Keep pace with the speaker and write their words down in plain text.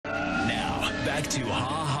back to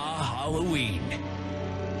Ha Ha Halloween.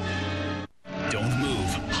 Don't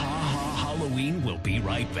move. Ha Ha Halloween will be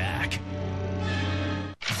right back.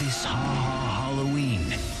 This Ha Ha Halloween.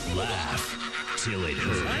 Laugh till it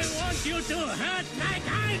hurts. I want you to hurt like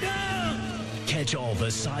I do! Catch all the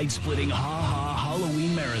side-splitting Ha Ha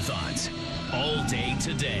Halloween marathons. All day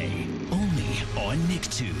today. Only on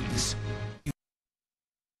NickToons.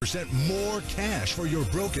 Percent more cash for your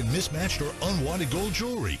broken, mismatched, or unwanted gold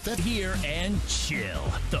jewelry. Here and chill.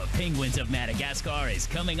 The Penguins of Madagascar is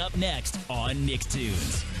coming up next on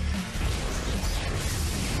NickToons.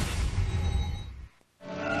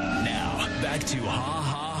 Now, back to Ha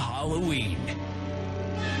Ha Halloween.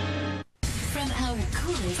 From our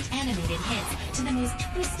coolest animated hits to the most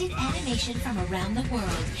twisted animation from around the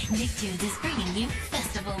world, NickToons is bringing you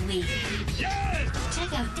Festival Week. Yes!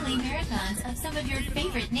 Check out daily marathons of some of your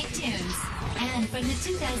favorite Nicktoons. And from the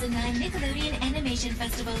 2009 Nickelodeon Animation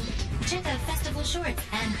Festival, check out festival shorts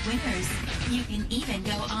and winners. You can even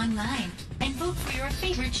go online and vote for your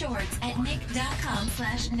favorite shorts at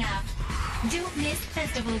nick.com/nap. Don't miss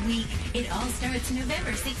Festival Week. It all starts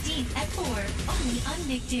November 16th at 4, only on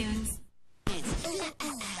NickToons.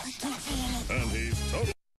 And he's totally